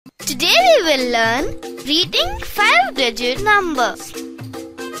Today we will learn reading 5-digit numbers.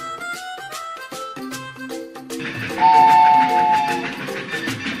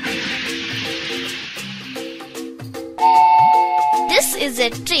 This is a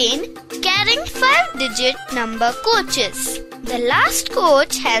train carrying 5-digit number coaches. The last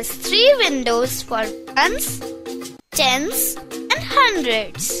coach has 3 windows for ones, tens and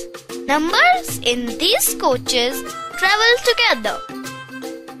hundreds. Numbers in these coaches travel together.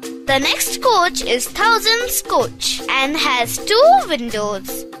 The next coach is thousands coach and has 2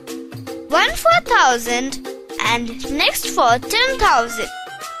 windows. One for 1,000 and next for 10,000.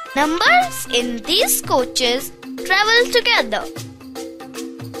 Numbers in these coaches travel together.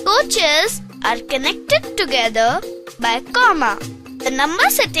 Coaches are connected together by comma. The number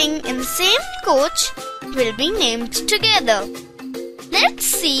sitting in same coach will be named together. Let's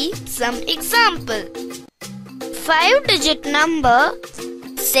see some example. 5-digit number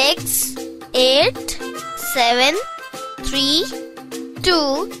 6, 8, 7, 3,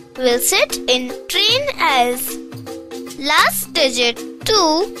 2 will sit in train as last digit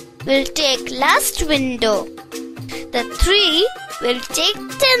 2 will take last window. The 3 will take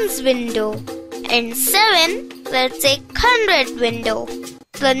tens window and 7 will take 100 window.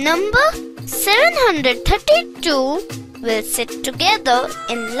 The number 732 will sit together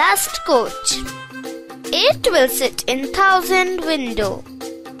in last coach. 8 will sit in 1,000 window.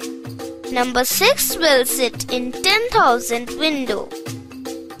 Number 6 will sit in 10,000 window.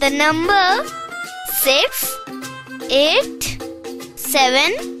 The number 6, 8,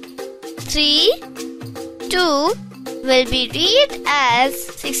 7, 3, 2 will be read as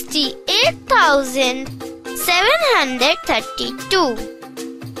 68,732.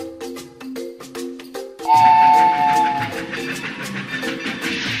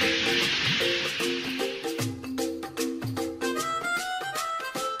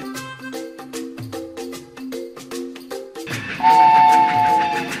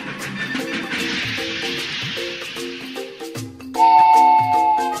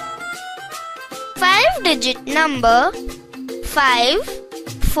 Digit number 5,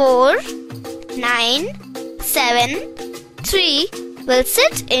 4, 9, 7, 3 will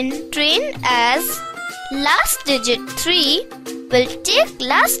sit in train as last digit 3 will take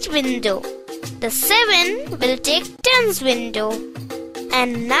last window. The 7 will take tens window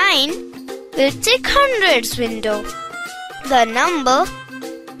and 9 will take hundreds window. The number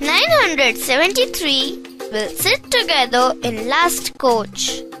 973 will sit together in last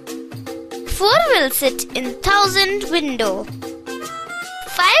coach. 4 will sit in 1,000 window. 5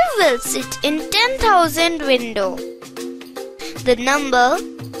 will sit in 10,000 window. The number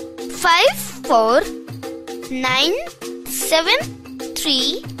 5, 4, 9, 7,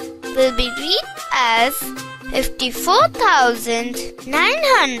 3 will be read as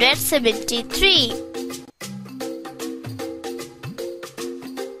 54,973.